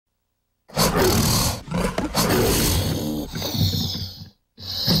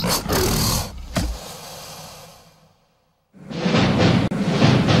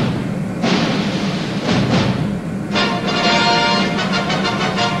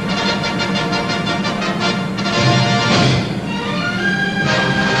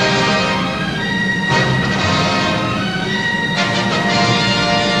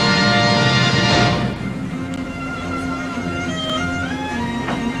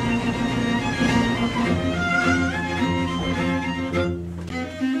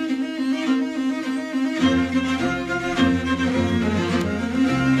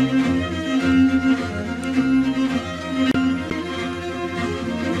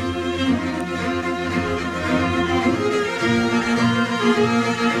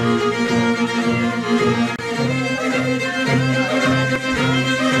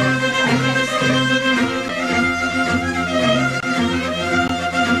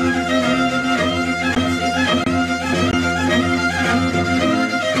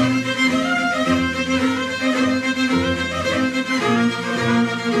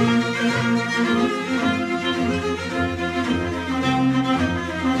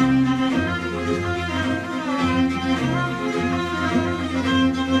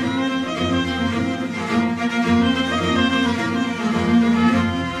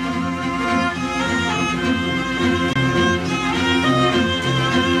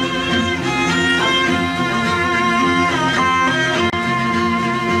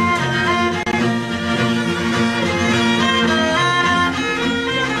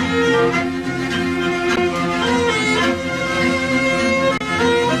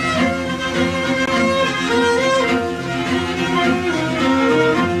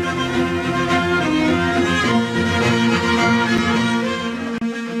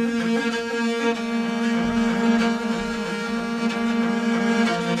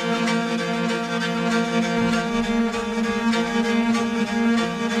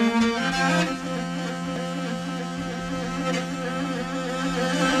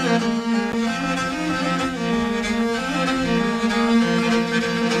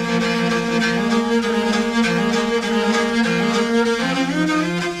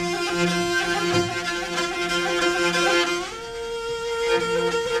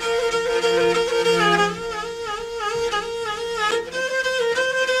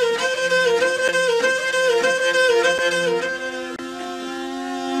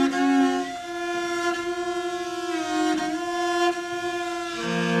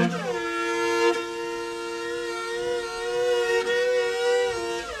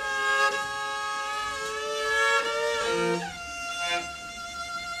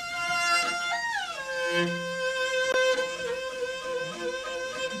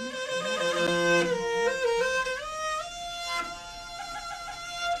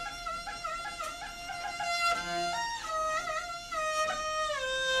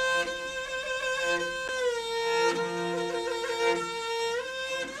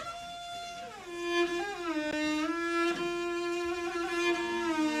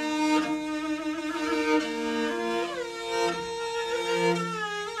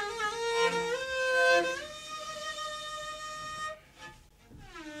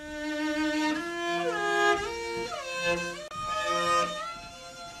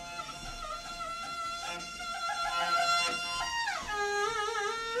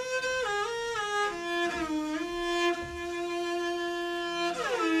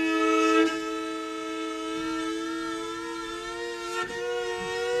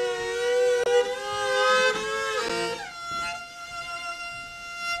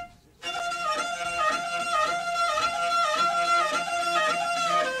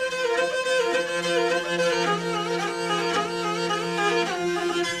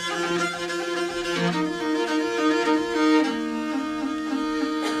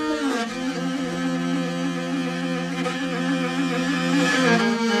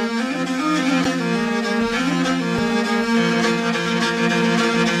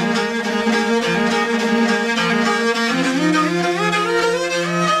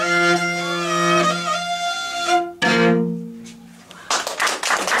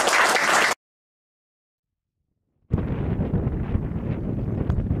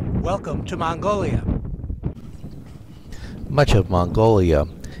Welcome to Mongolia. Much of Mongolia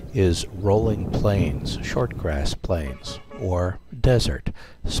is rolling plains, short grass plains, or desert,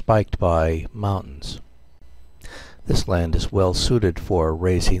 spiked by mountains. This land is well suited for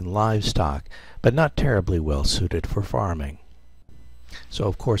raising livestock, but not terribly well suited for farming. So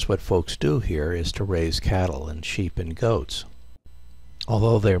of course what folks do here is to raise cattle and sheep and goats.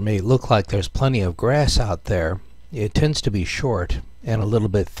 Although there may look like there's plenty of grass out there, it tends to be short and a little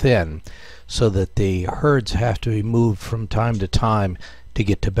bit thin, so that the herds have to be moved from time to time to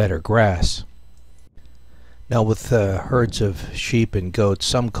get to better grass. Now with herds of sheep and goats,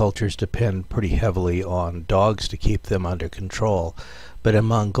 some cultures depend pretty heavily on dogs to keep them under control. But in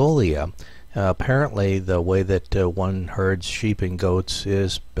Mongolia, apparently the way that one herds sheep and goats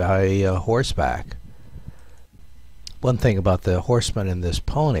is by horseback. One thing about the horseman in this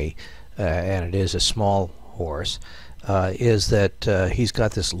pony, and it is a small horse, is that he's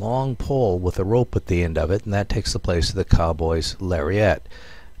got this long pole with a rope at the end of it, and that takes the place of the cowboy's lariat.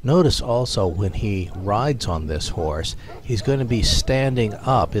 Notice also when he rides on this horse, he's going to be standing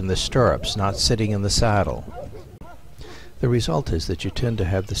up in the stirrups, not sitting in the saddle. The result is that you tend to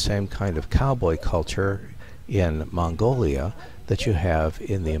have the same kind of cowboy culture in Mongolia that you have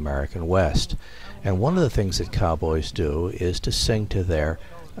in the American West. And one of the things that cowboys do is to sing to their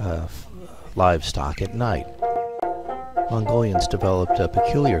livestock at night. Mongolians developed a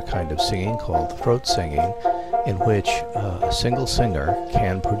peculiar kind of singing called throat singing, in which a single singer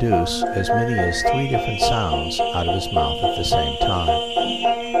can produce as many as 3 different sounds out of his mouth at the same time.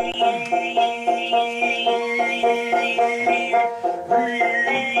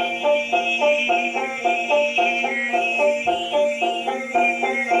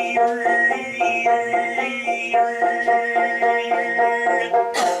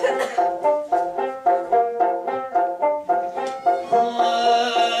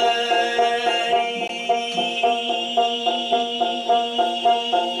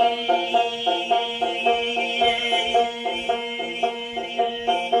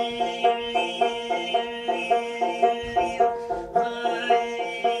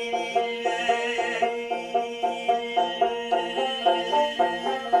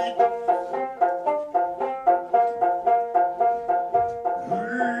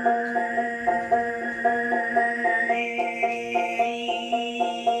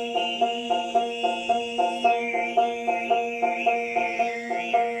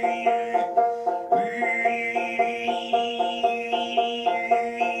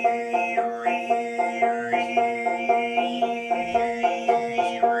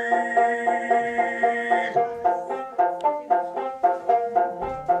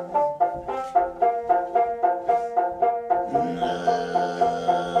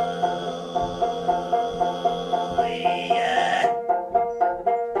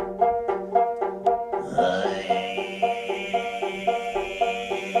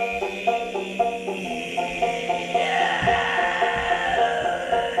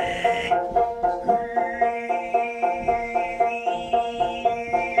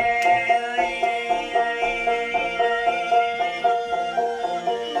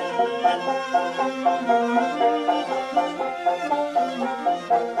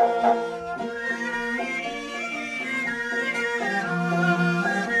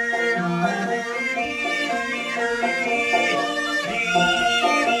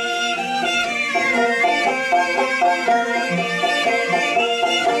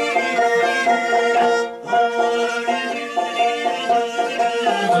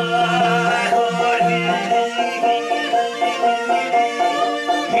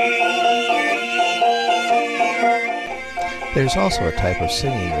 There's also a type of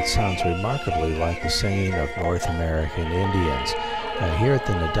singing that sounds remarkably like the singing of North American Indians. Here at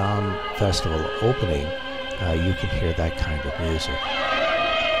the Naadam Festival opening, you can hear that kind of music.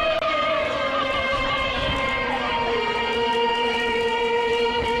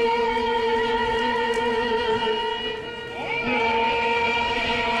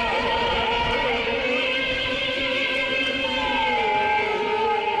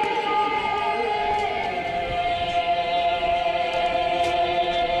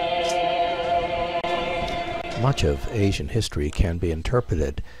 Much of Asian history can be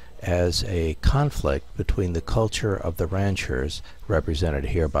interpreted as a conflict between the culture of the ranchers, represented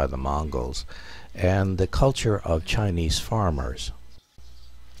here by the Mongols, and the culture of Chinese farmers.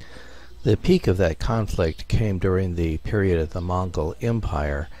 The peak of that conflict came during the period of the Mongol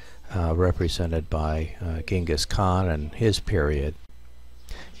Empire, represented by Genghis Khan and his period.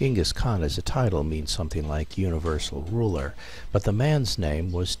 Genghis Khan as a title means something like universal ruler, but the man's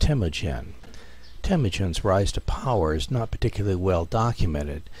name was Temujin. Temujin's rise to power is not particularly well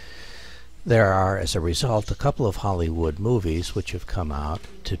documented. There are, as a result, a couple of Hollywood movies which have come out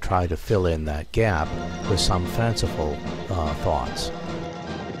to try to fill in that gap with some fanciful thoughts.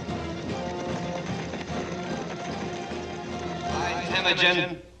 I,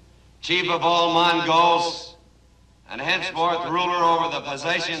 Temujin, chief of all Mongols, and henceforth ruler over the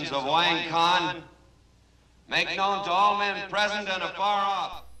possessions of Wang Khan, make known to all men present and afar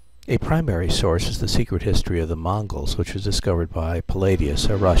off. A primary source is the secret history of the Mongols, which was discovered by Palladius,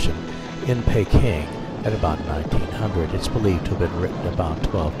 a Russian, in Peking at about 1900. It's believed to have been written about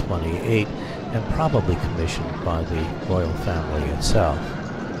 1228 and probably commissioned by the royal family itself.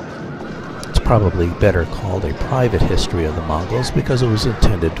 It's probably better called a private history of the Mongols because it was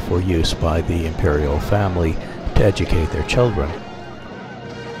intended for use by the imperial family to educate their children.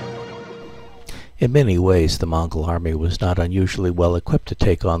 In many ways, the Mongol army was not unusually well equipped to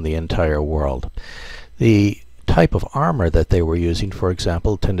take on the entire world. The type of armor that they were using, for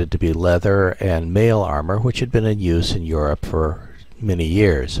example, tended to be leather and mail armor, which had been in use in Europe for many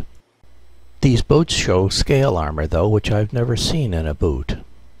years. These boots show scale armor, though, which I've never seen in a boot.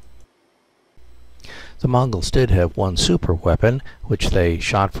 The Mongols did have one super weapon, which they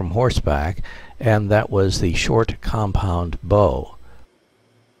shot from horseback, and that was the short compound bow.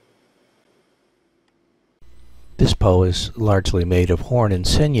 This bow is largely made of horn and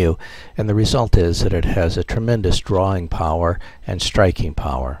sinew, and the result is that it has a tremendous drawing power and striking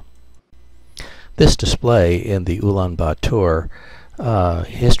power. This display in the Ulaanbaatar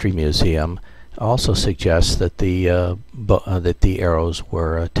History Museum also suggests that the arrows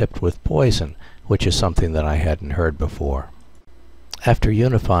were tipped with poison, which is something that I hadn't heard before. After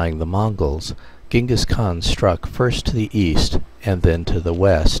unifying the Mongols, Genghis Khan struck first to the east and then to the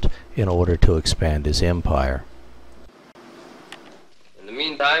west in order to expand his empire. In the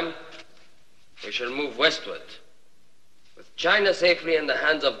meantime, we shall move westward. With China safely in the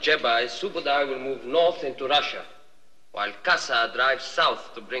hands of Jebai, Subadar will move north into Russia, while Kasa drives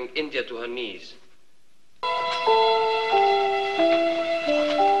south to bring India to her knees.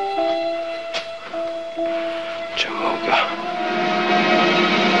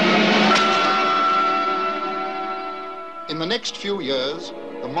 In the next few years,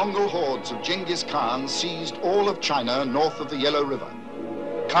 the Mongol hordes of Genghis Khan seized all of China north of the Yellow River,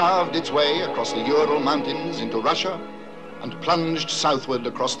 carved its way across the Ural Mountains into Russia, and plunged southward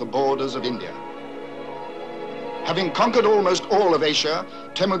across the borders of India. Having conquered almost all of Asia,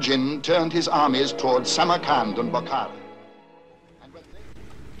 Temujin turned his armies towards Samarkand and Bokhara.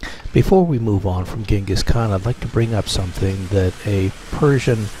 Before we move on from Genghis Khan, I'd like to bring up something that a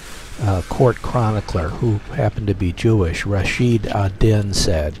Persian court chronicler who happened to be Jewish, Rashid ad-Din,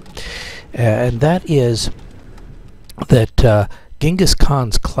 said, and that is that Genghis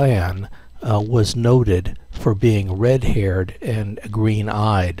Khan's clan was noted for being red-haired and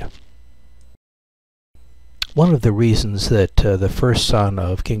green-eyed. One of the reasons that the first son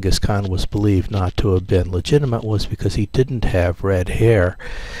of Genghis Khan was believed not to have been legitimate was because he didn't have red hair,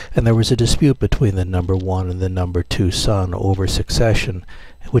 and there was a dispute between the number 1 and the number 2 son over succession,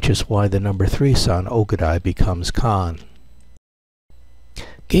 which is why the number 3 son, Ogedai, becomes Khan.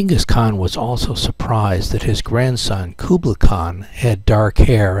 Genghis Khan was also surprised that his grandson, Kublai Khan, had dark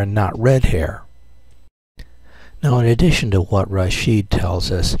hair and not red hair. Now, in addition to what Rashid tells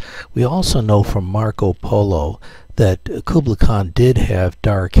us, we also know from Marco Polo that Kublai Khan did have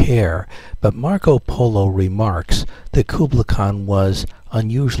dark hair, but Marco Polo remarks that Kublai Khan was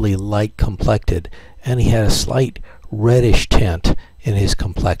unusually light-complected, and he had a slight reddish tint in his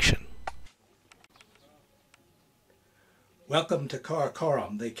complexion. Welcome to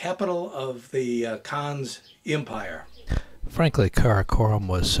Karakoram, the capital of the Khan's empire. Frankly, Karakoram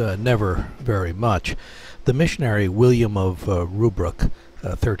was never very much. The missionary William of Rubruck,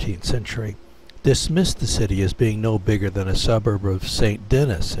 13th century, dismissed the city as being no bigger than a suburb of St.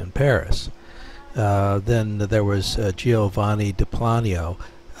 Denis in Paris. Then there was Giovanni di Planio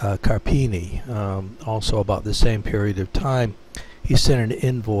Carpini, also about the same period of time. He sent an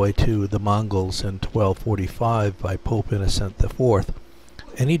envoy to the Mongols in 1245 by Pope Innocent IV,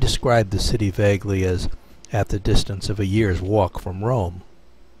 and he described the city vaguely as at the distance of a year's walk from Rome.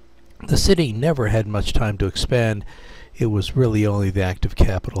 The city never had much time to expand. It was really only the active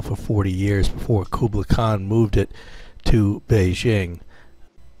capital for 40 years before Kublai Khan moved it to Beijing.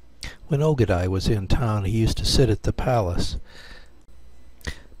 When Ogedai was in town, he used to sit at the palace.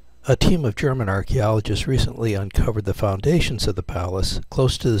 A team of German archaeologists recently uncovered the foundations of the palace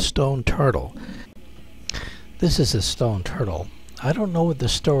close to the stone turtle. This is a stone turtle. I don't know what the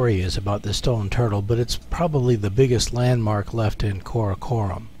story is about the stone turtle, but it's probably the biggest landmark left in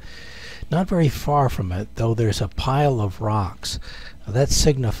Karakoram. Not very far from it, though, there's a pile of rocks. That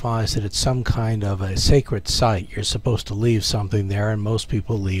signifies that it's some kind of a sacred site. You're supposed to leave something there, and most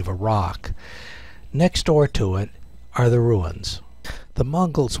people leave a rock. Next door to it are the ruins. The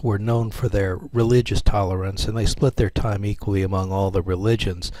Mongols were known for their religious tolerance, and they split their time equally among all the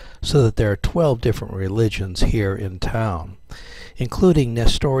religions, so that there are 12 different religions here in town, including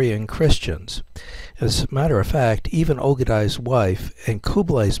Nestorian Christians. As a matter of fact, even Ogedai's wife and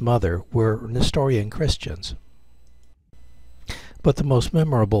Kublai's mother were Nestorian Christians. But the most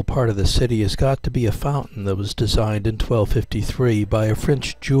memorable part of the city has got to be a fountain that was designed in 1253 by a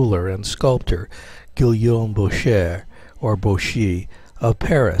French jeweler and sculptor, Guillaume Boucher, or Bouchy, of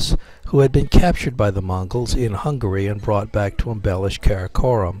Paris, who had been captured by the Mongols in Hungary and brought back to embellish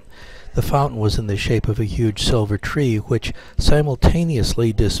Karakorum. The fountain was in the shape of a huge silver tree, which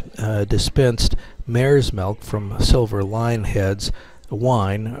simultaneously dispensed mare's milk from silver lion heads,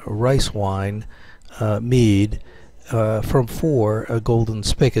 wine, rice wine, mead, from 4 golden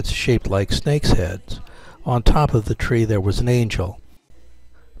spigots shaped like snakes' heads. On top of the tree there was an angel.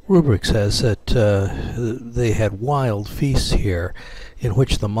 Rubric says that they had wild feasts here, in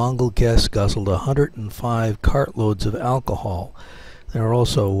which the Mongol guests guzzled 105 cartloads of alcohol. There are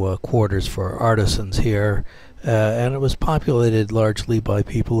also quarters for artisans here, and it was populated largely by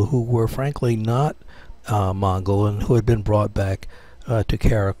people who were frankly not Mongol and who had been brought back to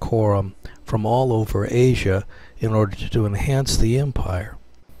Karakorum from all over Asia in order to enhance the empire.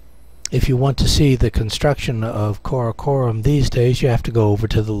 If you want to see the construction of Karakorum these days, you have to go over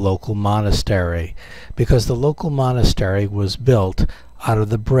to the local monastery, because the local monastery was built out of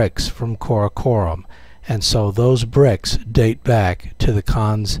the bricks from Karakorum, and so those bricks date back to the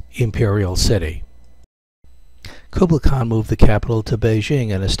Khan's imperial city. Kublai Khan moved the capital to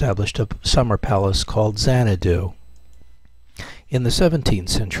Beijing and established a summer palace called Xanadu. In the 17th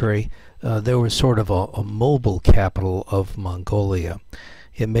century, there was sort of a mobile capital of Mongolia.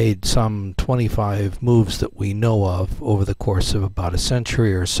 It made some 25 moves that we know of over the course of about a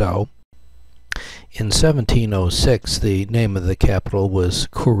century or so. In 1706, the name of the capital was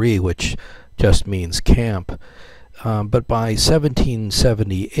Kuri, which just means camp. But by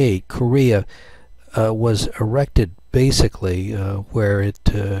 1778, Korea was erected basically where it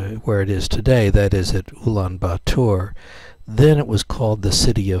is today, that is at Ulaanbaatar. Then it was called the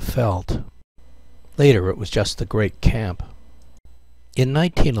City of Felt. Later it was just the Great Camp. In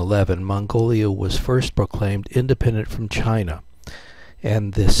 1911, Mongolia was first proclaimed independent from China,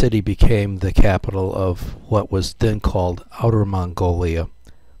 and the city became the capital of what was then called Outer Mongolia.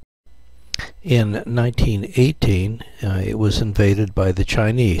 In 1918, it was invaded by the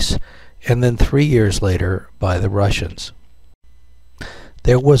Chinese, and then 3 years later by the Russians.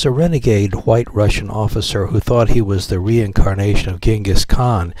 There was a renegade white Russian officer who thought he was the reincarnation of Genghis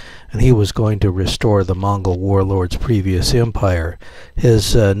Khan, and he was going to restore the Mongol warlord's previous empire.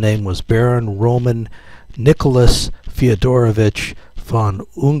 His name was Baron Roman Nicholas Fyodorovich von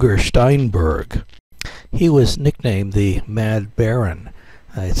Unger-Steinberg. He was nicknamed the Mad Baron.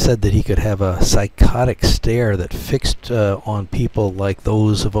 It's said that he could have a psychotic stare that fixed on people like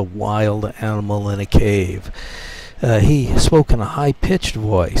those of a wild animal in a cave. He spoke in a high-pitched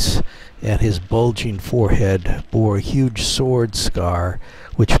voice, and his bulging forehead bore a huge sword scar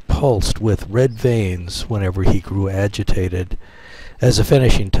which pulsed with red veins whenever he grew agitated. As a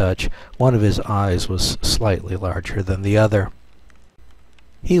finishing touch, one of his eyes was slightly larger than the other.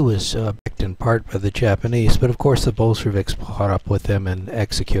 He was backed in part by the Japanese, but of course the Bolsheviks caught up with him and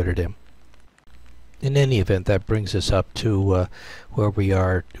executed him. In any event, that brings us up to where we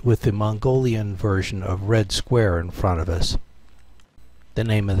are with the Mongolian version of Red Square in front of us. The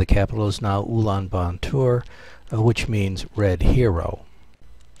name of the capital is now Ulaanbaatar, which means Red Hero.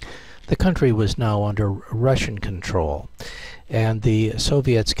 The country was now under Russian control, and the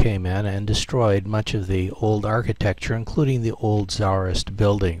Soviets came in and destroyed much of the old architecture, including the old Tsarist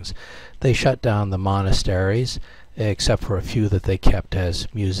buildings. They shut down the monasteries, except for a few that they kept as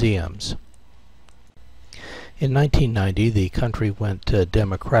museums. In 1990, the country went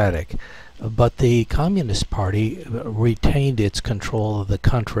democratic, but the Communist Party retained its control of the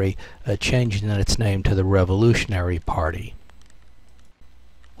country, changing its name to the Revolutionary Party.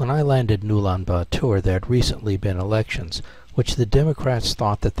 When I landed in Ulaanbaatar, there had recently been elections, which the Democrats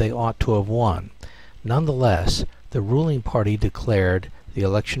thought that they ought to have won. Nonetheless, the ruling party declared the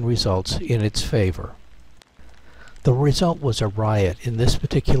election results in its favor. The result was a riot in this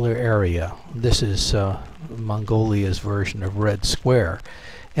particular area. This is Mongolia's version of Red Square,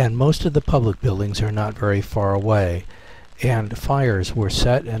 and most of the public buildings are not very far away, and fires were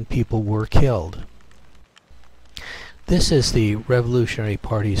set and people were killed. This is the Revolutionary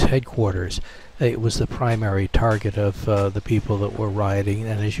Party's headquarters. It was the primary target of the people that were rioting,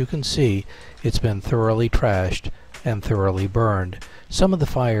 and as you can see, it's been thoroughly trashed and thoroughly burned. Some of the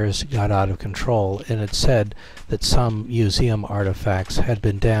fires got out of control, and it's said that some museum artifacts had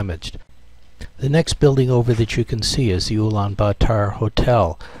been damaged. The next building over that you can see is the Ulaanbaatar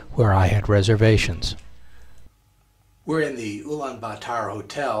Hotel, where I had reservations. We're in the Ulaanbaatar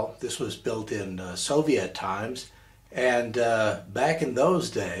Hotel. This was built in Soviet times, and back in those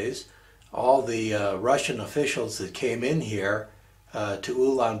days, all the Russian officials that came in here to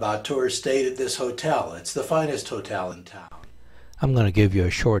Ulaanbaatar stayed at this hotel. It's the finest hotel in town. I'm going to give you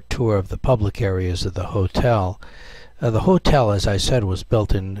a short tour of the public areas of the hotel. The hotel, as I said, was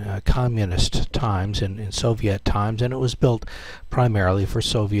built in communist times, in Soviet times, and it was built primarily for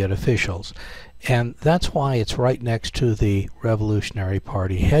Soviet officials. And that's why it's right next to the Revolutionary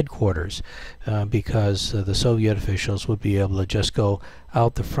Party headquarters, because the Soviet officials would be able to just go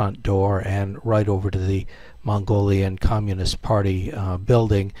out the front door and right over to the Mongolian Communist Party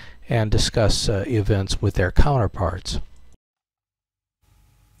building and discuss events with their counterparts.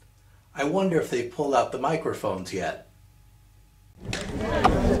 I wonder if they pulled out the microphones yet.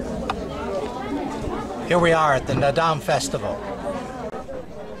 Here we are at the Naadam Festival.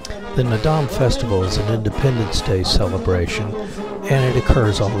 The Naadam Festival is an Independence Day celebration, and it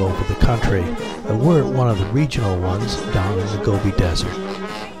occurs all over the country. We're at one of the regional ones down in the Gobi Desert.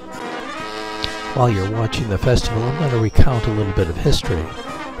 While you're watching the festival, I'm going to recount a little bit of history.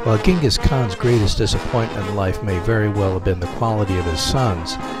 While Genghis Khan's greatest disappointment in life may very well have been the quality of his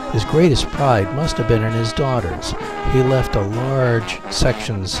sons, his greatest pride must have been in his daughters. He left a large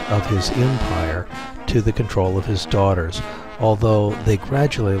sections of his empire to the control of his daughters, although they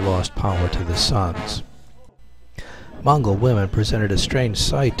gradually lost power to the sons. Mongol women presented a strange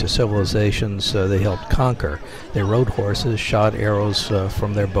sight to civilizations they helped conquer. They rode horses, shot arrows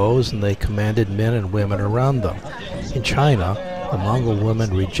from their bows, and they commanded men and women around them. In China, the Mongol women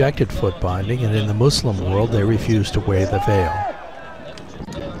rejected foot binding, and in the Muslim world they refused to wear the veil.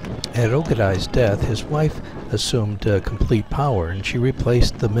 At Ogedai's death, his wife assumed complete power, and she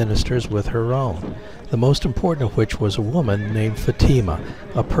replaced the ministers with her own, the most important of which was a woman named Fatima,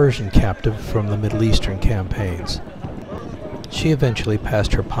 a Persian captive from the Middle Eastern campaigns. She eventually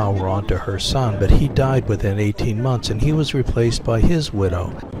passed her power on to her son, but he died within 18 months, and he was replaced by his widow.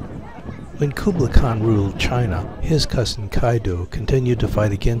 When Kublai Khan ruled China, his cousin Kaidu continued to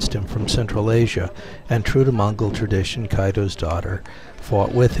fight against him from Central Asia, and true to Mongol tradition, Kaidu's daughter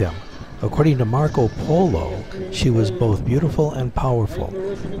fought with him. According to Marco Polo, she was both beautiful and powerful.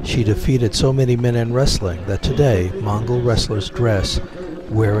 She defeated so many men in wrestling that today Mongol wrestlers dress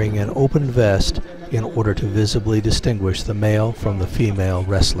wearing an open vest in order to visibly distinguish the male from the female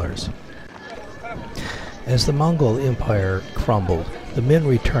wrestlers. As the Mongol Empire crumbled, the men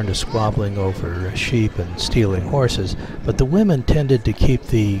returned to squabbling over sheep and stealing horses, but the women tended to keep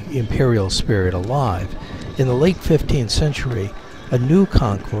the imperial spirit alive. In the late 15th century, a new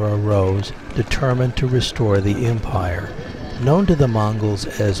conqueror arose, determined to restore the empire, known to the Mongols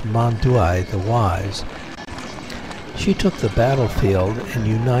as Manduai the Wise. She took the battlefield and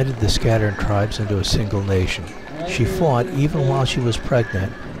united the scattered tribes into a single nation. She fought even while she was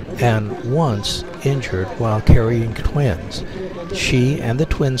pregnant, and once injured while carrying twins. She and the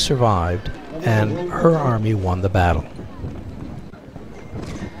twins survived, and her army won the battle.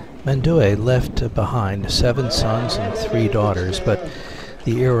 Manduai left behind 7 sons and 3 daughters, but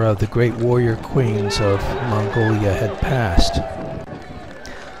the era of the great warrior queens of Mongolia had passed.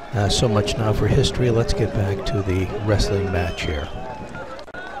 So much now for history. Let's get back to the wrestling match here.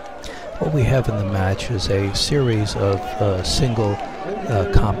 What we have in the match is a series of single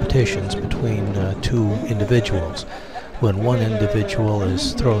competitions between 2 individuals. When one individual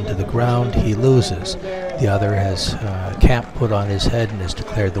is thrown to the ground, he loses. The other has a cap put on his head and is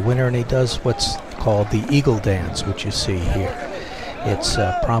declared the winner, and he does what's called the eagle dance, which you see here. It's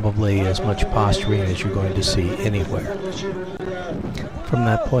probably as much posturing as you're going to see anywhere. From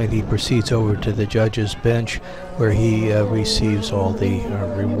that point, he proceeds over to the judge's bench, where he receives all the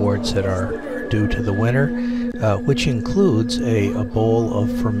rewards that are due to the winner, which includes a bowl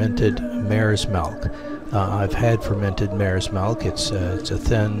of fermented mare's milk. I've had fermented mare's milk. It's a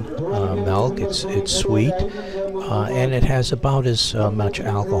thin milk. It's sweet, and it has about as much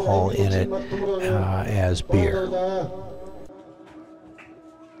alcohol in it as beer.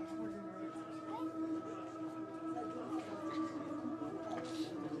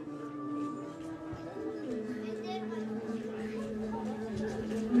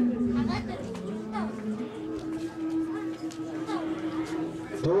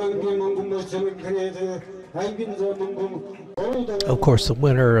 도랑기 몽군모스는 그네드 Of course, the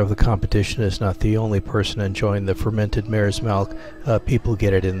winner of the competition is not the only person enjoying the fermented mare's milk. People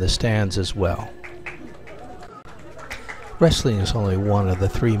get it in the stands as well. Wrestling is only one of the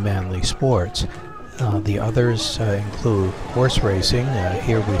three manly sports. The others include horse racing.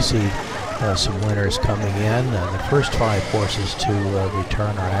 Here we see some winners coming in. The first 5 horses to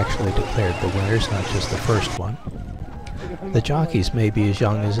return are actually declared the winners, not just the first one. The jockeys may be as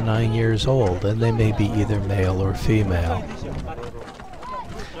young as 9 years old, and they may be either male or female.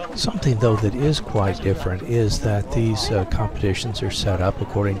 Something, though, that is quite different is that these competitions are set up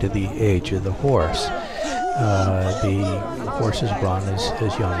according to the age of the horse. The horses run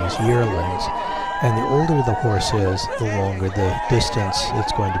as young as yearlings, and the older the horse is, the longer the distance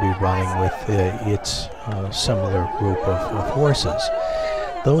it's going to be running with its similar group of horses.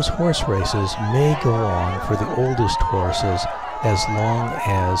 Those horse races may go on for the oldest horses as long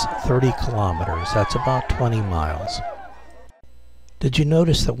as 30 kilometers. That's about 20 miles. Did you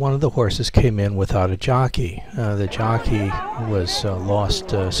notice that one of the horses came in without a jockey? The jockey was lost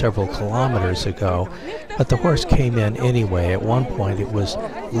several kilometers ago, but the horse came in anyway. At one point it was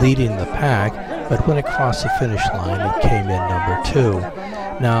leading the pack, but when it crossed the finish line it came in number 2.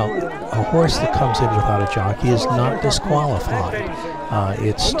 Now, a horse that comes in without a jockey is not disqualified.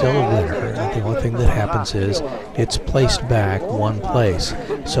 It's still a winner. The only thing that happens is it's placed back 1 place.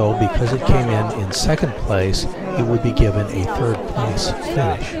 So because it came in second place, it would be given a 3rd place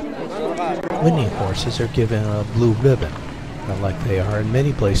finish. Winning horses are given a blue ribbon, like they are in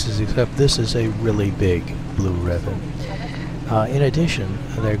many places, except this is a really big blue ribbon. In addition,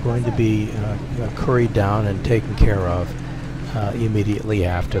 they're going to be curried down and taken care of immediately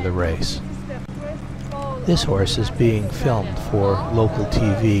after the race. This horse is being filmed for local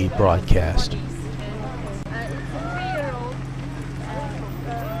TV broadcast.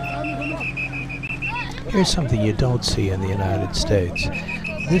 Here's something you don't see in the United States.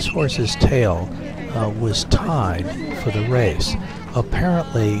 This horse's tail was tied for the race.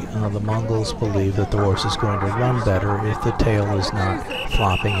 Apparently, the Mongols believe that the horse is going to run better if the tail is not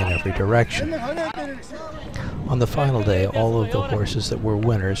flopping in every direction. On the final day, all of the horses that were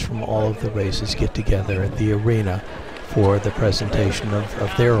winners from all of the races get together at the arena for the presentation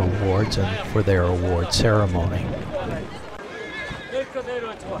of their awards and for their award ceremony.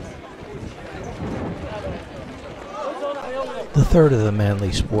 The third of the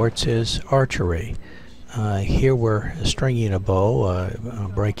manly sports is archery. Here we're stringing a bow,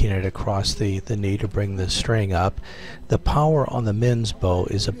 breaking it across the knee to bring the string up. The power on the men's bow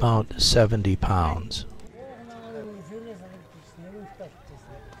is about 70 pounds.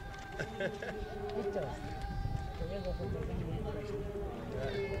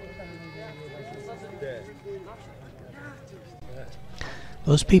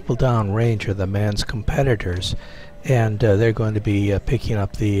 Those people downrange are the man's competitors, and they're going to be picking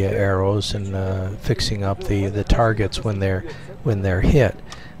up the arrows and fixing up the targets when they're hit.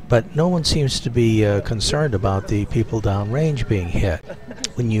 But no one seems to be concerned about the people downrange being hit.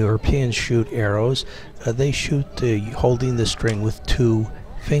 When Europeans shoot arrows, they shoot holding the string with 2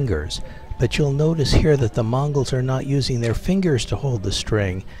 fingers. But you'll notice here that the Mongols are not using their fingers to hold the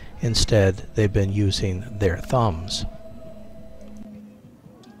string. Instead, they've been using their thumbs.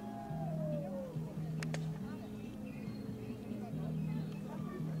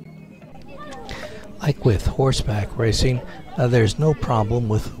 Like with horseback racing, there's no problem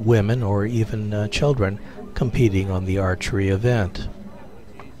with women or even children competing on the archery event.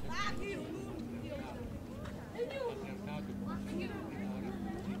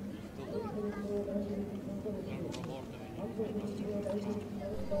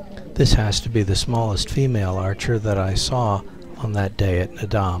 This has to be the smallest female archer that I saw on that day at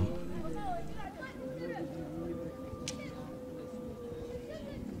Naadam.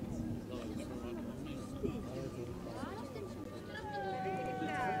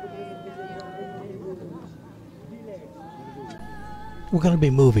 We're going to be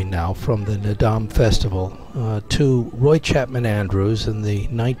moving now from the Naadam Festival to Roy Chapman Andrews and the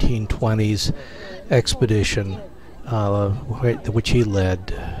 1920s expedition which he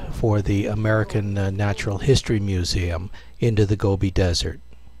led for the American Natural History Museum into the Gobi Desert.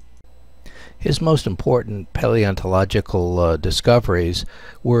 His most important paleontological discoveries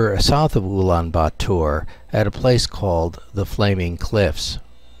were south of Ulaanbaatar at a place called the Flaming Cliffs.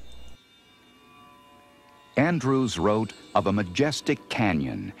 Andrews wrote of a majestic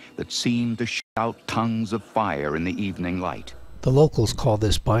canyon that seemed to shoot out tongues of fire in the evening light. The locals call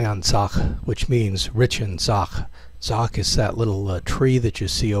this Bayan Zak, which means rich in Zak. Zak is that little tree that you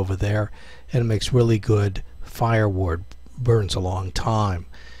see over there, and it makes really good firewood, burns a long time.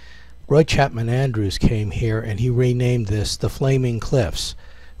 Roy Chapman Andrews came here and he renamed this the Flaming Cliffs.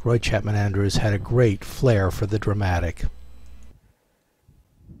 Roy Chapman Andrews had a great flair for the dramatic.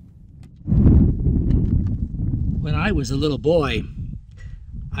 When I was a little boy,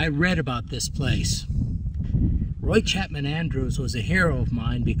 I read about this place. Roy Chapman Andrews was a hero of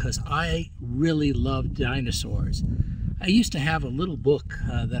mine because I really loved dinosaurs. I used to have a little book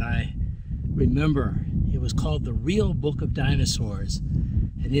that I remember. It was called The Real Book of Dinosaurs.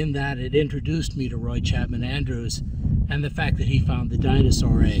 And in that, it introduced me to Roy Chapman Andrews and the fact that he found the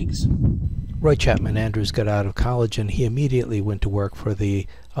dinosaur eggs. Roy Chapman Andrews got out of college and he immediately went to work for the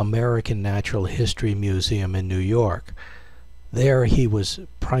American Natural History Museum in New York. There he was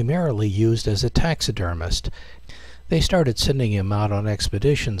primarily used as a taxidermist. They started sending him out on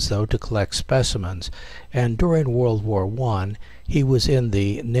expeditions, though, to collect specimens, and during World War I, he was in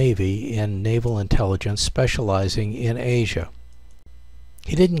the Navy in naval intelligence, specializing in Asia.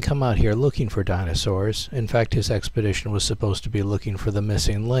 He didn't come out here looking for dinosaurs. In fact, his expedition was supposed to be looking for the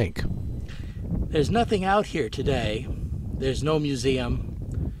missing link. There's nothing out here today. There's no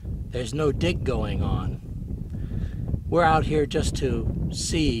museum. There's no dig going on. We're out here just to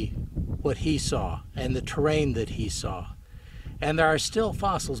see what he saw and the terrain that he saw. And there are still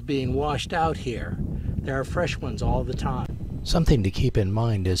fossils being washed out here. There are fresh ones all the time. Something to keep in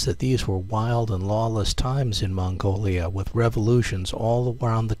mind is that these were wild and lawless times in Mongolia, with revolutions all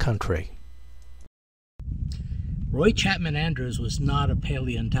around the country. Roy Chapman Andrews was not a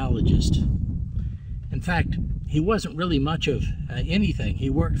paleontologist. In fact, he wasn't really much of anything. He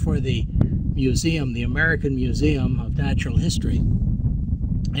worked for the museum, the American Museum of Natural History.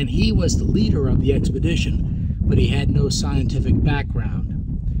 And he was the leader of the expedition, but he had no scientific background.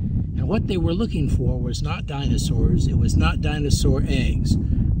 And what they were looking for was not dinosaurs, it was not dinosaur eggs.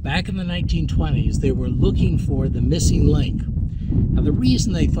 Back in the 1920s, they were looking for the missing link. Now, the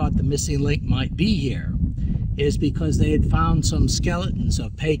reason they thought the missing link might be here is because they had found some skeletons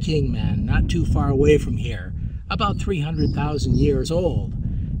of Peking men not too far away from here, about 300,000 years old.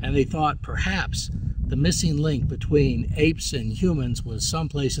 And they thought perhaps the missing link between apes and humans was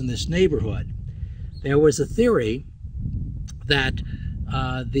someplace in this neighborhood. There was a theory that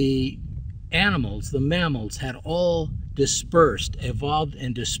the animals, the mammals, had all dispersed, evolved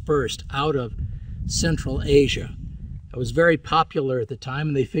and dispersed out of Central Asia. It was very popular at the time,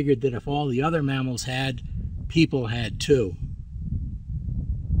 and they figured that if all the other mammals had, people had too.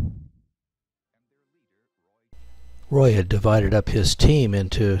 Roy had divided up his team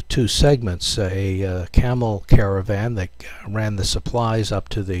into two segments, a camel caravan that ran the supplies up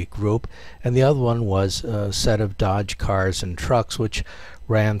to the group, and the other one was a set of Dodge cars and trucks which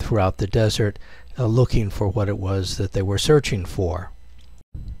ran throughout the desert looking for what it was that they were searching for.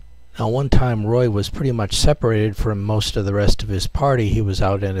 Now, one time Roy was pretty much separated from most of the rest of his party. He was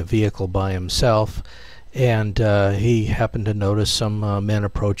out in a vehicle by himself, and he happened to notice some men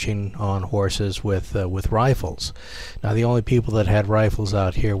approaching on horses with rifles. Now, the only people that had rifles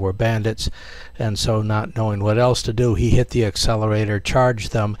out here were bandits, and so not knowing what else to do, he hit the accelerator,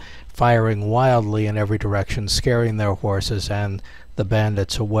 charged them, firing wildly in every direction, scaring their horses and the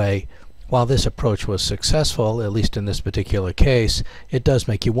bandits away. While this approach was successful, at least in this particular case, it does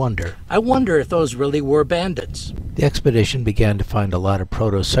make you wonder. I wonder if those really were bandits. The expedition began to find a lot of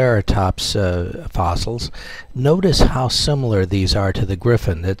Protoceratops fossils. Notice how similar these are to the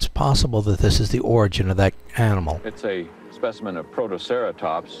griffin. It's possible that this is the origin of that animal. It's a specimen of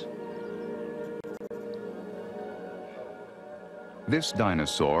Protoceratops. This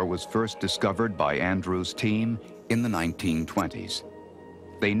dinosaur was first discovered by Andrews' team in the 1920s.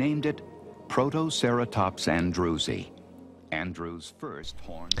 They named it Protoceratops andrewsi, Andrews' first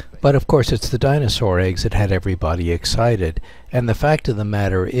horned. But of course it's the dinosaur eggs that had everybody excited, and the fact of the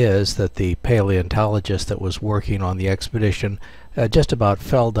matter is that the paleontologist that was working on the expedition just about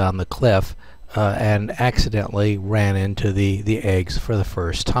fell down the cliff and accidentally ran into the eggs for the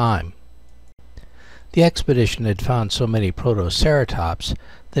first time. The expedition had found so many Protoceratops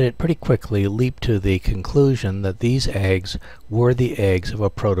that it pretty quickly leaped to the conclusion that these eggs were the eggs of a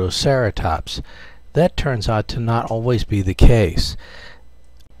Protoceratops. That turns out to not always be the case.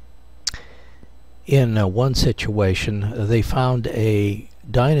 In one situation, they found a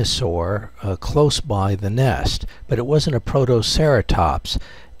dinosaur close by the nest, but it wasn't a Protoceratops,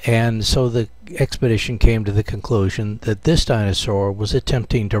 and so the expedition came to the conclusion that this dinosaur was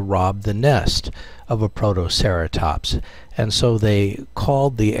attempting to rob the nest of a Protoceratops, and so they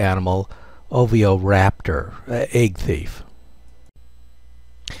called the animal Ovioraptor, egg thief.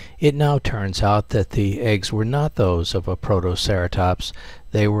 It now turns out that the eggs were not those of a Protoceratops.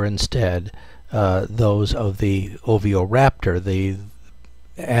 They were instead those of the Ovioraptor, the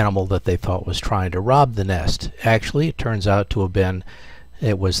animal that they thought was trying to rob the nest. Actually, it turns out to have been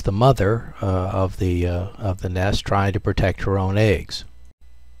it was the mother of the nest trying to protect her own eggs.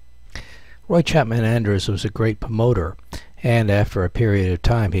 Roy Chapman Andrews was a great promoter, and after a period of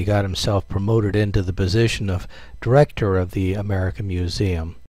time he got himself promoted into the position of director of the American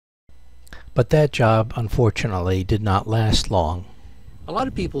Museum. But that job, unfortunately, did not last long. A lot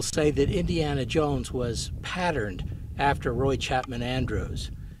of people say that Indiana Jones was patterned after Roy Chapman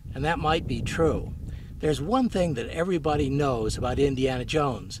Andrews, and that might be true. There's one thing that everybody knows about Indiana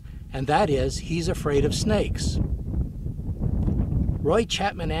Jones, and that is he's afraid of snakes. Roy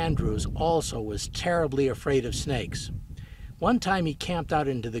Chapman Andrews also was terribly afraid of snakes. One time he camped out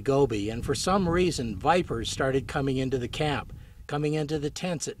into the Gobi, and for some reason vipers started coming into the camp, coming into the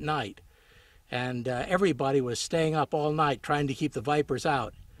tents at night. And everybody was staying up all night trying to keep the vipers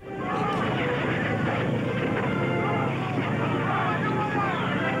out.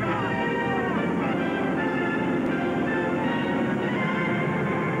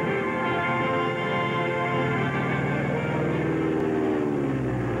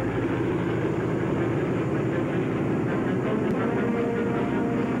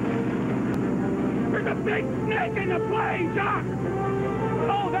 There's a big snake in the plane, Doc!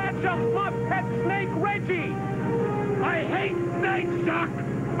 Oh, that's just my pet snake, Reggie! I hate snakes, Doc!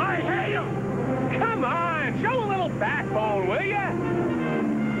 I hate them! Come on, show a little backbone, will ya?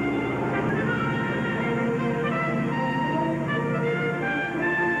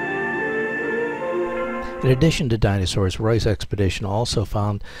 In addition to dinosaurs, Roy's expedition also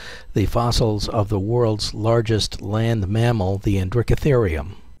found the fossils of the world's largest land mammal, the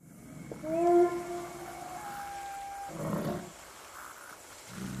Andrickotherium.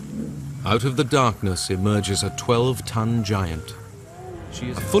 Out of the darkness emerges a 12-ton giant.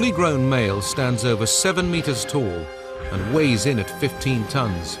 A fully grown male stands over 7 meters tall and weighs in at 15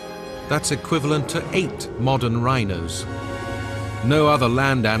 tons. That's equivalent to 8 modern rhinos. No other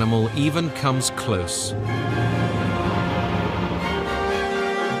land animal even comes close.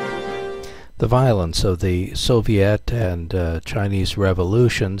 The violence of the Soviet and Chinese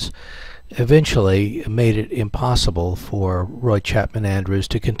revolutions eventually made it impossible for Roy Chapman Andrews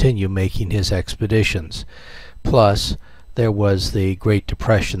to continue making his expeditions. Plus, there was the Great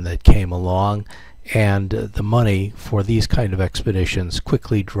Depression that came along, and the money for these kind of expeditions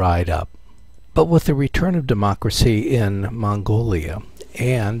quickly dried up. But with the return of democracy in Mongolia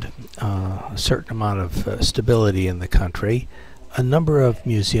and a certain amount of stability in the country, a number of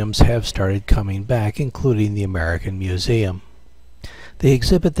museums have started coming back, including the American Museum. The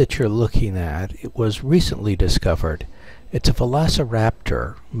exhibit that you're looking at, it was recently discovered. It's a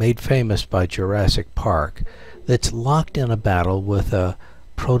velociraptor made famous by Jurassic Park that's locked in a battle with a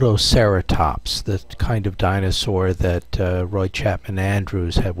Protoceratops, the kind of dinosaur that Roy Chapman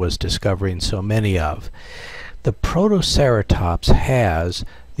Andrews was discovering so many of. The Protoceratops has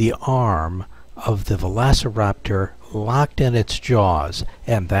the arm of the velociraptor locked in its jaws,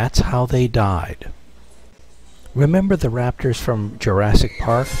 and that's how they died. Remember the raptors from Jurassic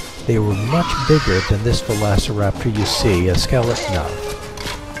Park? They were much bigger than this velociraptor you see a skeleton of.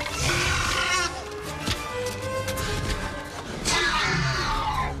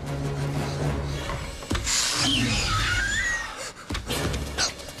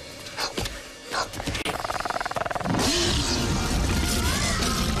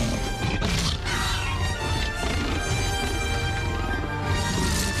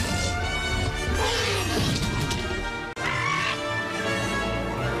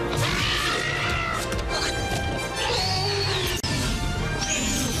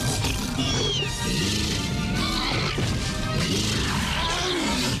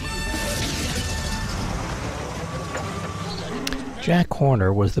 Jack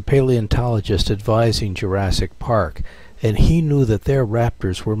Horner was the paleontologist advising Jurassic Park, and he knew that their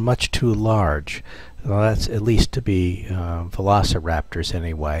raptors were much too large. Well, that's at least to be velociraptors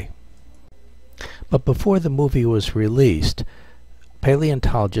anyway. But before the movie was released,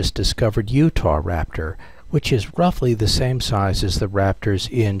 paleontologists discovered Utah raptor, which is roughly the same size as the raptors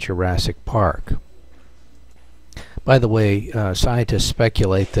in Jurassic Park. By the way, scientists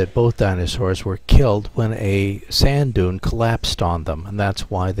speculate that both dinosaurs were killed when a sand dune collapsed on them, and that's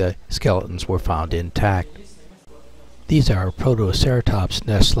why the skeletons were found intact. These are Protoceratops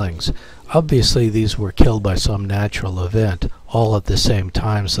nestlings. Obviously, these were killed by some natural event, all at the same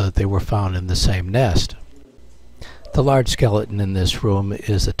time, so that they were found in the same nest. The large skeleton in this room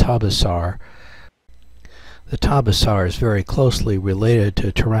is the Tabasaur. The Tabasaur is very closely related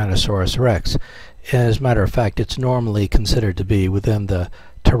to Tyrannosaurus rex. As a matter of fact, it's normally considered to be within the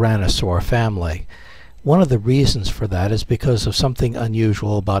Tyrannosaur family. One of the reasons for that is because of something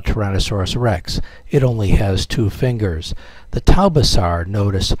unusual about Tyrannosaurus rex. It only has 2 fingers. The Taubasaur,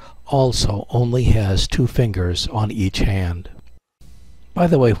 notice, also only has 2 fingers on each hand. By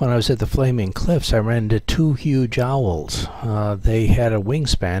the way, when I was at the Flaming Cliffs, I ran into 2 huge owls. They had a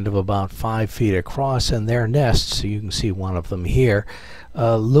wingspan of about 5 feet across, and their nests, you can see one of them here,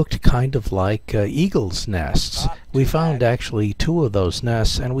 looked kind of like eagles' nests. We found actually 2 of those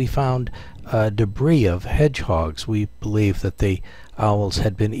nests, and we found debris of hedgehogs. We believe that the owls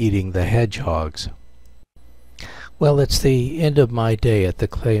had been eating the hedgehogs. Well, it's the end of my day at the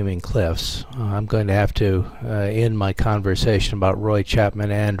Flaming Cliffs. I'm going to have to end my conversation about Roy Chapman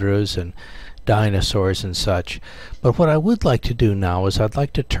Andrews and dinosaurs and such. But what I would like to do now is I'd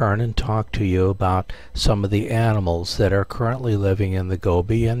like to turn and talk to you about some of the animals that are currently living in the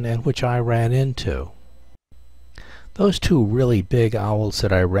Gobi and which I ran into. Those 2 really big owls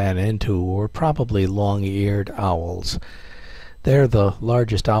that I ran into were probably long-eared owls. They're the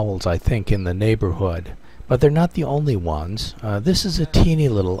largest owls, I think, in the neighborhood. But they're not the only ones. This is a teeny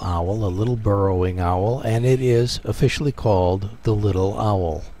little owl, a little burrowing owl, and it is officially called the little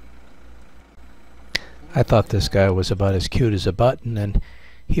owl. I thought this guy was about as cute as a button, and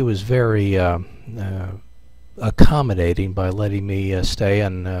he was very accommodating by letting me stay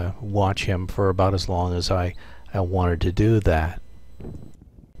and watch him for about as long as I wanted to do that.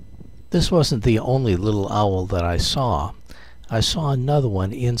 This wasn't the only little owl that I saw. I saw another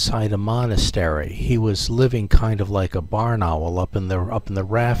one inside a monastery. He was living kind of like a barn owl up in the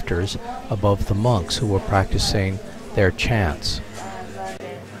rafters above the monks who were practicing their chants.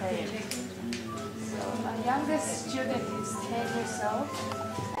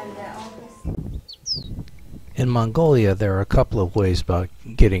 In Mongolia, there are a couple of ways about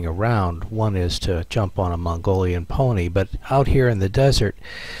getting around. One is to jump on a Mongolian pony, but out here in the desert,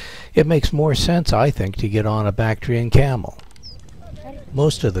 it makes more sense, I think, to get on a Bactrian camel.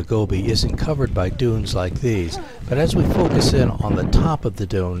 Most of the Gobi isn't covered by dunes like these, but as we focus in on the top of the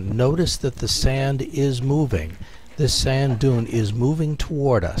dune, notice that the sand is moving. This sand dune is moving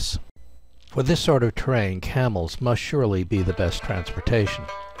toward us. For this sort of terrain, camels must surely be the best transportation.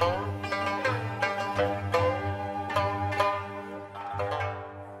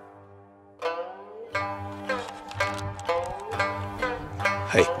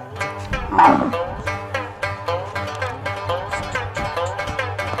 Hey.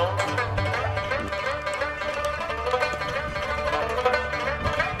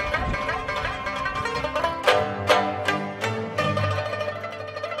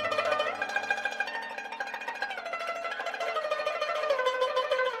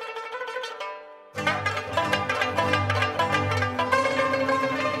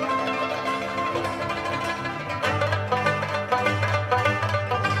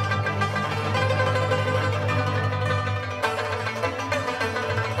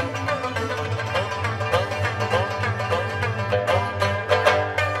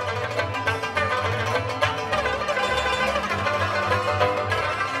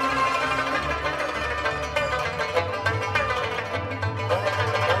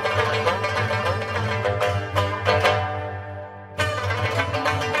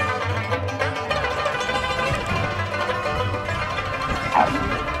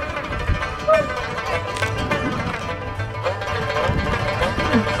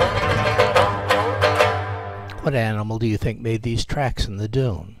 What animal do you think made these tracks in the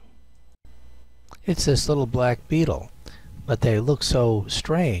dune? It's this little black beetle, but they look so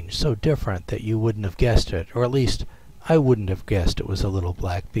strange, so different that you wouldn't have guessed it, or at least I wouldn't have guessed it was a little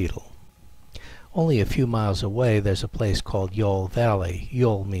black beetle. Only a few miles away there's a place called Yol Valley.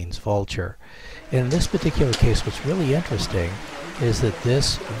 Yol means vulture. And in this particular case, what's really interesting is that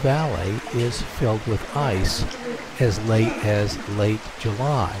this valley is filled with ice as late as late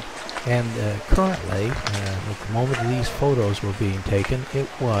July. And currently, at the moment these photos were being taken, it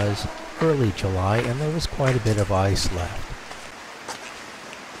was early July and there was quite a bit of ice left.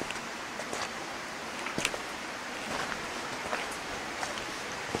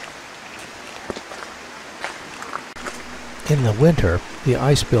 In the winter, the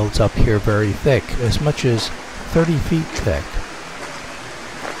ice builds up here very thick, as much as 30 feet thick.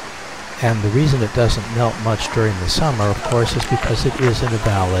 And the reason it doesn't melt much during the summer, of course, is because it is in a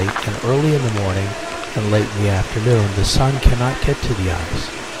valley, and early in the morning and late in the afternoon, the sun cannot get to the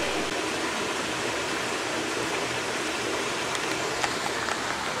ice.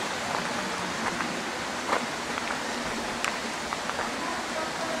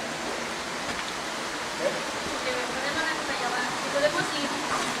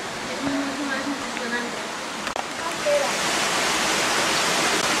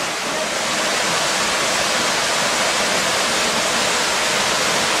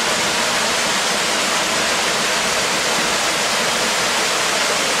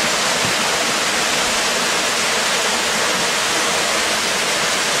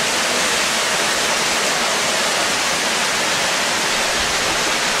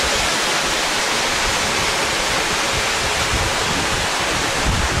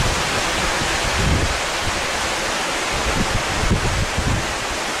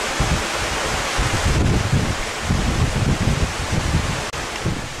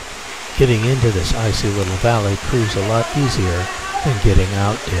 Getting into this icy little valley proves a lot easier than getting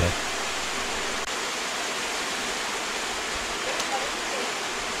out did.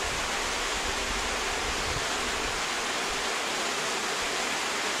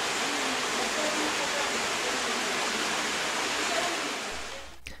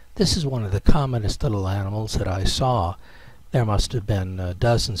 This is one of the commonest little animals that I saw. There must have been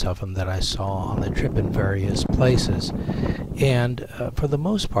dozens of them that I saw on the trip in various places. And for the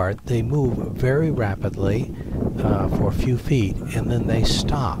most part, they move very rapidly for a few feet, and then they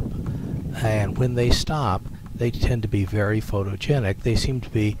stop. And when they stop, they tend to be very photogenic. They seem to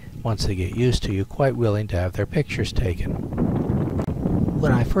be, once they get used to you, quite willing to have their pictures taken.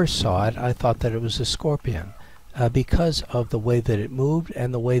 When I first saw it, I thought that it was a scorpion. Because of the way that it moved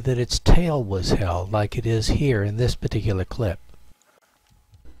and the way that its tail was held, like it is here in this particular clip.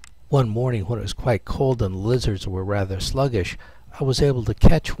 One morning when it was quite cold and the lizards were rather sluggish, I was able to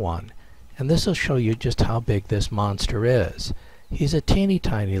catch one, and this will show you just how big this monster is. He's a teeny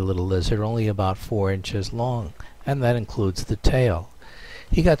tiny little lizard, only about 4 inches long, and that includes the tail.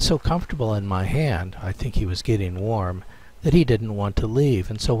 He got so comfortable in my hand, I think he was getting warm, that he didn't want to leave,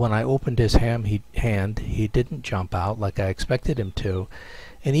 and so when I opened his hand, he didn't jump out like I expected him to,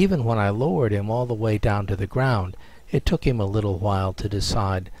 and even when I lowered him all the way down to the ground, it took him a little while to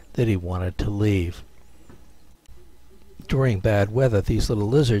decide that he wanted to leave. During bad weather, these little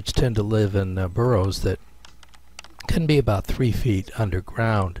lizards tend to live in burrows that can be about 3 feet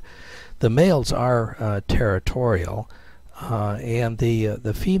underground. The males are territorial, and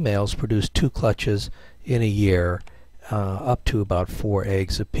the females produce 2 clutches in a year, up to about 4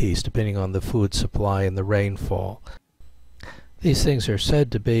 eggs apiece, depending on the food supply and the rainfall. These things are said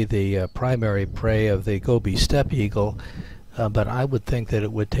to be the primary prey of the Gobi steppe eagle, but I would think that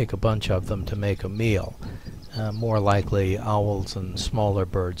it would take a bunch of them to make a meal. More likely owls and smaller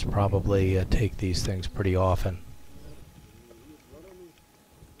birds probably take these things pretty often.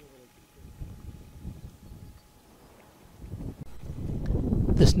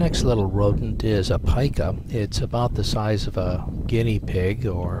 This next little rodent is a pika. It's about the size of a guinea pig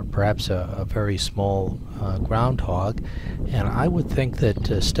or perhaps a very small groundhog, and I would think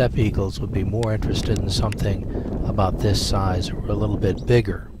that steppe eagles would be more interested in something about this size or a little bit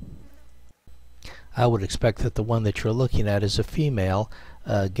bigger. I would expect that the one that you're looking at is a female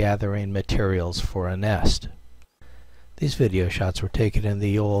gathering materials for a nest. These video shots were taken in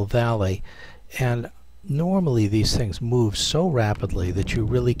the Old Valley, and normally these things move so rapidly that you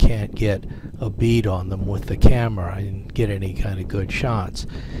really can't get a bead on them with the camera and get any kind of good shots.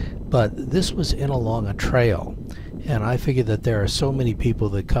 But this was in along a trail, and I figured that there are so many people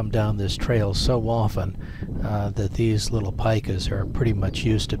that come down this trail so often that these little pikas are pretty much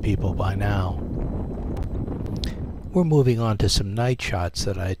used to people by now. We're moving on to some night shots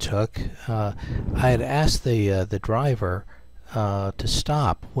that I took. I had asked the driver to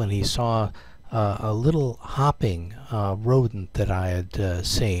stop when he saw a little hopping rodent that I had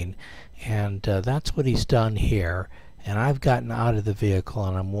seen, and that's what he's done here. And I've gotten out of the vehicle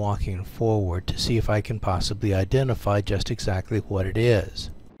and I'm walking forward to see if I can possibly identify just exactly what it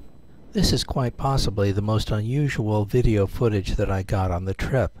is. This is quite possibly the most unusual video footage that I got on the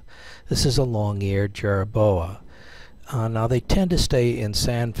trip. This is a long-eared jerboa. Now they tend to stay in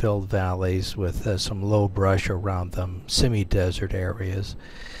sand-filled valleys with some low brush around them, semi-desert areas.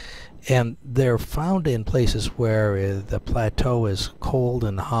 And they're found in places where the plateau is cold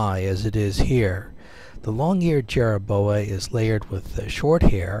and high, as it is here. The long-eared jerboa is layered with short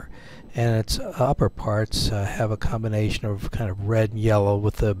hair, and its upper parts have a combination of kind of red and yellow,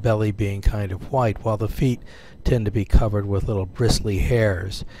 with the belly being kind of white, while the feet tend to be covered with little bristly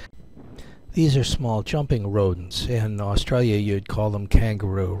hairs. These are small jumping rodents. In Australia you'd call them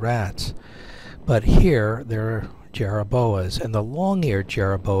kangaroo rats. But here they're jerboas, and the long-eared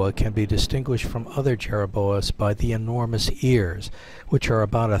jerboa can be distinguished from other jerboas by the enormous ears, which are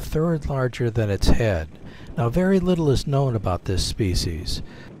about 1/3 larger than its head. Now very little is known about this species.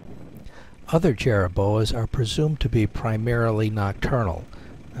 Other jerboas are presumed to be primarily nocturnal.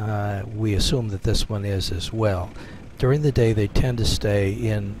 We assume that this one is as well. During the day they tend to stay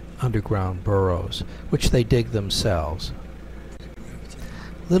in underground burrows, which they dig themselves.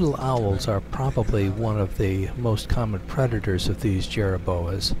 Little owls are probably one of the most common predators of these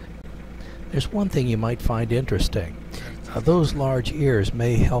jerboas. There's one thing you might find interesting. Those large ears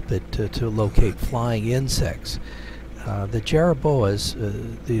may help it to locate flying insects. The jerboas,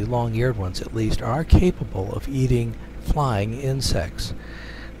 the long-eared ones at least, are capable of eating flying insects.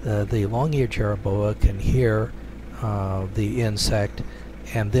 The long-eared jerboa can hear the insect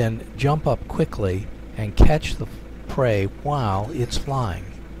and then jump up quickly and catch the prey while it's flying.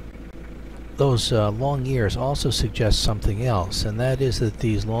 Those long ears also suggest something else, and that is that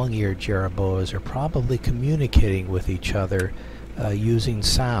these long-eared jerboas are probably communicating with each other using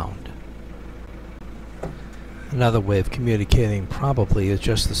sound. Another way of communicating probably is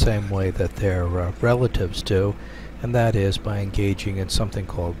just the same way that their relatives do, and that is by engaging in something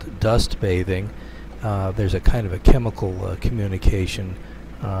called dust bathing. There's a kind of a chemical communication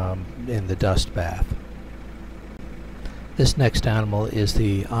in the dust bath. This next animal is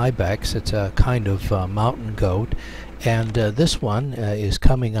the ibex. It's a kind of mountain goat, and this one is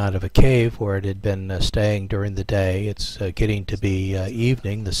coming out of a cave where it had been staying during the day. It's getting to be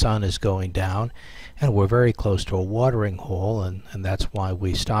evening. The sun is going down, and we're very close to a watering hole, and that's why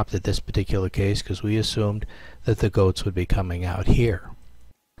we stopped at this particular case, because we assumed that the goats would be coming out here.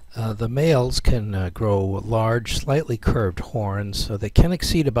 The males can grow large, slightly curved horns that can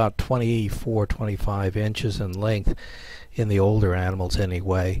exceed about 24-25 inches in length in the older animals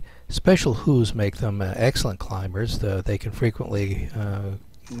anyway. Special hooves make them excellent climbers. They can frequently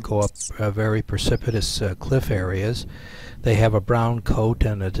go up very precipitous cliff areas. They have a brown coat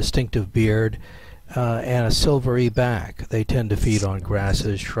and a distinctive beard and a silvery back. They tend to feed on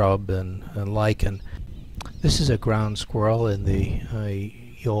grasses, shrub, and lichen. This is a ground squirrel in the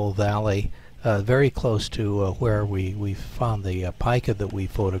Yole Valley, very close to where we found the pika that we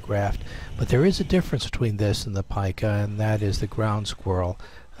photographed. But there is a difference between this and the pika, and that is the ground squirrel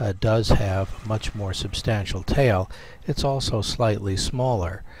does have a much more substantial tail. It's also slightly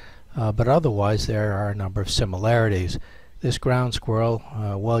smaller, but otherwise there are a number of similarities. This ground squirrel,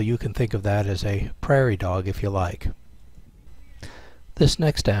 well, you can think of that as a prairie dog if you like. This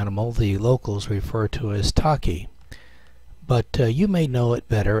next animal the locals refer to as taki, but you may know it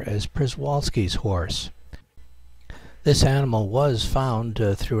better as Przewalski's horse. This animal was found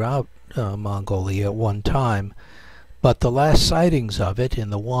throughout Mongolia at one time, but the last sightings of it in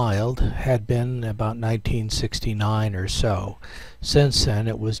the wild had been about 1969 or so. Since then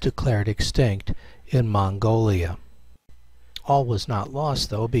it was declared extinct in Mongolia. All was not lost,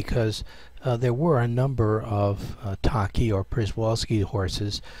 though, because there were a number of taki or Przewalski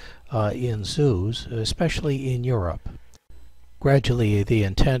horses in zoos, especially in Europe. Gradually the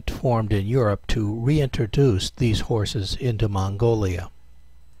intent formed in Europe to reintroduce these horses into Mongolia.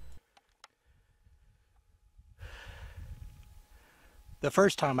 The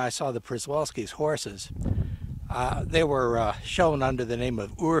first time I saw the Przewalski's horses, they were shown under the name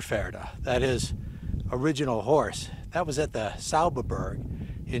of Urpferde, that is, original horse. That was at the Sauberberg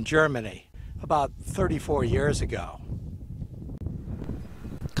in Germany about 34 years ago.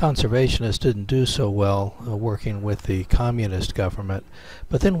 Conservationists didn't do so well working with the communist government,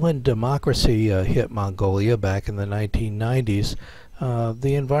 but then when democracy hit Mongolia back in the 1990s,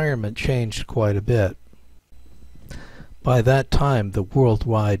 the environment changed quite a bit. By that time, the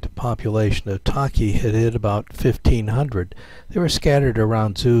worldwide population of taki had hit about 1,500. They were scattered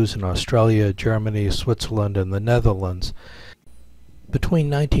around zoos in Australia, Germany, Switzerland, and the Netherlands.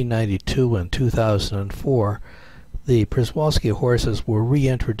 Between 1992 and 2004, the Przewalski horses were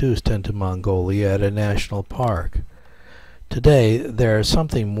reintroduced into Mongolia at a national park. Today, there are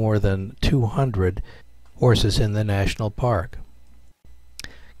something more than 200 horses in the national park.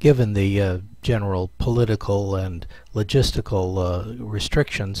 Given the general political and logistical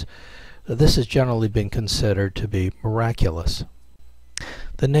restrictions, this has generally been considered to be miraculous.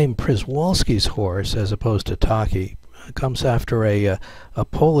 The name Przewalski's horse, as opposed to taki, comes after a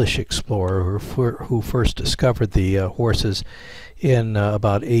Polish explorer who first discovered the horses in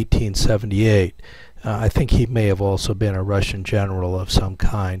about 1878. I think he may have also been a Russian general of some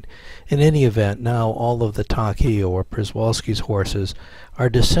kind. In any event, now all of the taki or Przewalski's horses are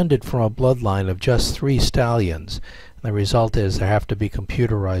descended from a bloodline of just 3 stallions. The result is there have to be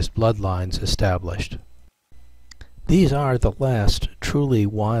computerized bloodlines established. These are the last truly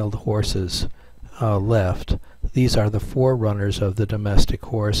wild horses left. These are the forerunners of the domestic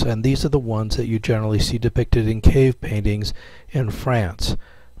horse, and these are the ones that you generally see depicted in cave paintings in France.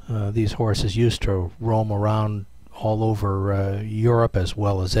 These horses used to roam around all over Europe as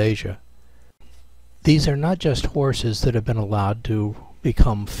well as Asia. These are not just horses that have been allowed to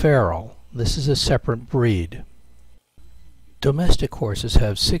become feral. This is a separate breed. Domestic horses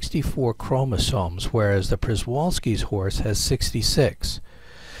have 64 chromosomes, whereas the Przewalski's horse has 66.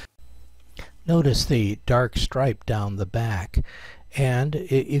 Notice the dark stripe down the back, and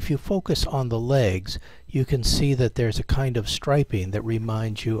if you focus on the legs, you can see that there's a kind of striping that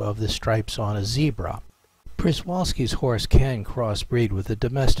reminds you of the stripes on a zebra. Przewalski's horse can crossbreed with a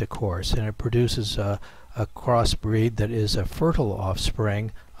domestic horse, and it produces a crossbreed that is a fertile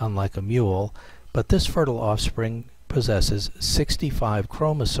offspring, unlike a mule, but this fertile offspring possesses 65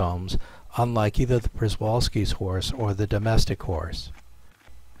 chromosomes, unlike either the Przewalski's horse or the domestic horse.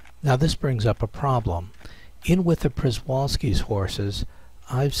 Now this brings up a problem. In with the Przewalski's horses,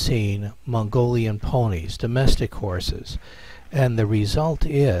 I've seen Mongolian ponies, domestic horses, and the result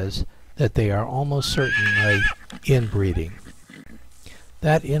is that they are almost certainly inbreeding.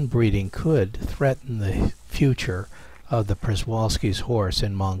 That inbreeding could threaten the future of the Przewalski's horse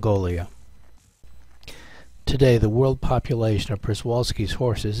in Mongolia. Today, the world population of Przewalski's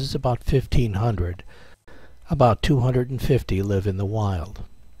horses is about 1,500. About 250 live in the wild.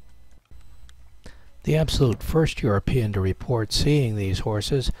 The absolute first European to report seeing these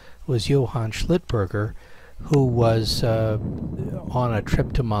horses was Johann Schlittberger, who was on a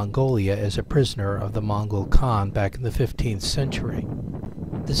trip to Mongolia as a prisoner of the Mongol Khan back in the 15th century.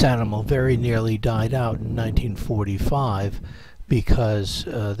 This animal very nearly died out in 1945 because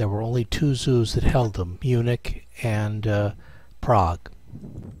there were only two zoos that held them, Munich and Prague.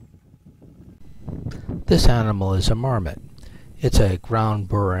 This animal is a marmot. It's a ground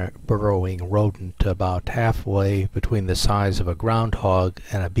burrowing rodent about halfway between the size of a groundhog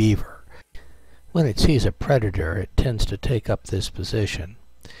and a beaver. When it sees a predator, it tends to take up this position.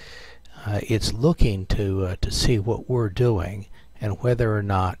 It's looking to see what we're doing and whether or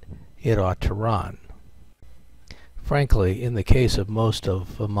not it ought to run. Frankly, in the case of most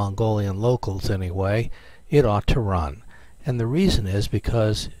of the Mongolian locals anyway, it ought to run. And the reason is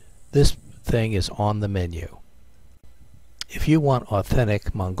because this thing is on the menu. If you want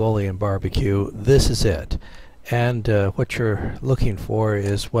authentic Mongolian barbecue, this is it. And what you're looking for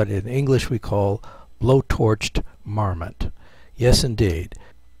is what in English we call blowtorched marmot. Yes, indeed.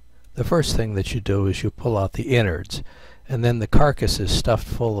 The first thing that you do is you pull out the innards, and then the carcass is stuffed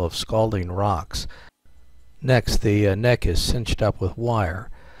full of scalding rocks. Next, the neck is cinched up with wire.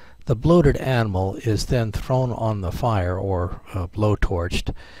 The bloated animal is then thrown on the fire, or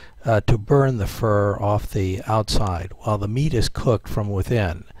blowtorched, to burn the fur off the outside, while the meat is cooked from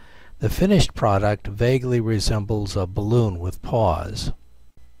within. The finished product vaguely resembles a balloon with paws.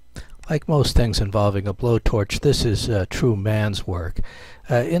 Like most things involving a blowtorch, this is true man's work.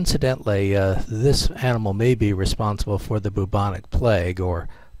 Incidentally, this animal may be responsible for the bubonic plague, or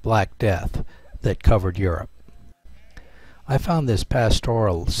Black Death, that covered Europe. I found this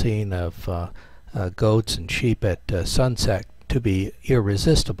pastoral scene of goats and sheep at sunset to be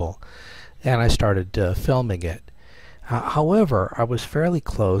irresistible, and I started filming it. However, I was fairly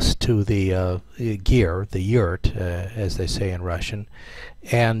close to the gear, the yurt, as they say in Russian,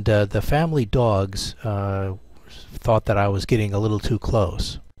 and the family dogs thought that I was getting a little too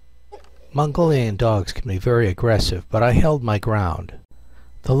close. Mongolian dogs can be very aggressive, but I held my ground.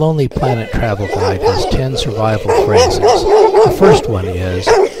 The Lonely Planet Travel Guide has 10 survival phrases. The first one is,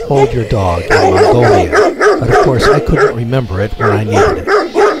 hold your dog in Mongolia, but of course I couldn't remember it when I needed it.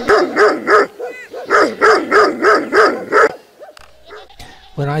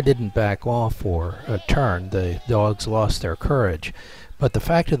 When I didn't back off or turn, the dogs lost their courage. But the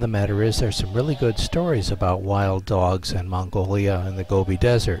fact of the matter is there's some really good stories about wild dogs in Mongolia and the Gobi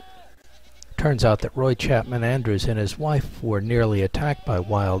Desert. Turns out that Roy Chapman Andrews and his wife were nearly attacked by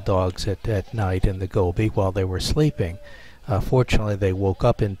wild dogs at night in the Gobi while they were sleeping. Fortunately, they woke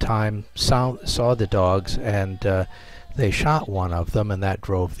up in time, saw the dogs, and they shot one of them, and that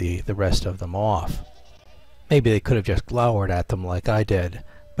drove the rest of them off. Maybe they could have just glowered at them like I did,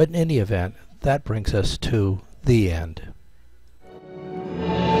 but in any event, that brings us to the end.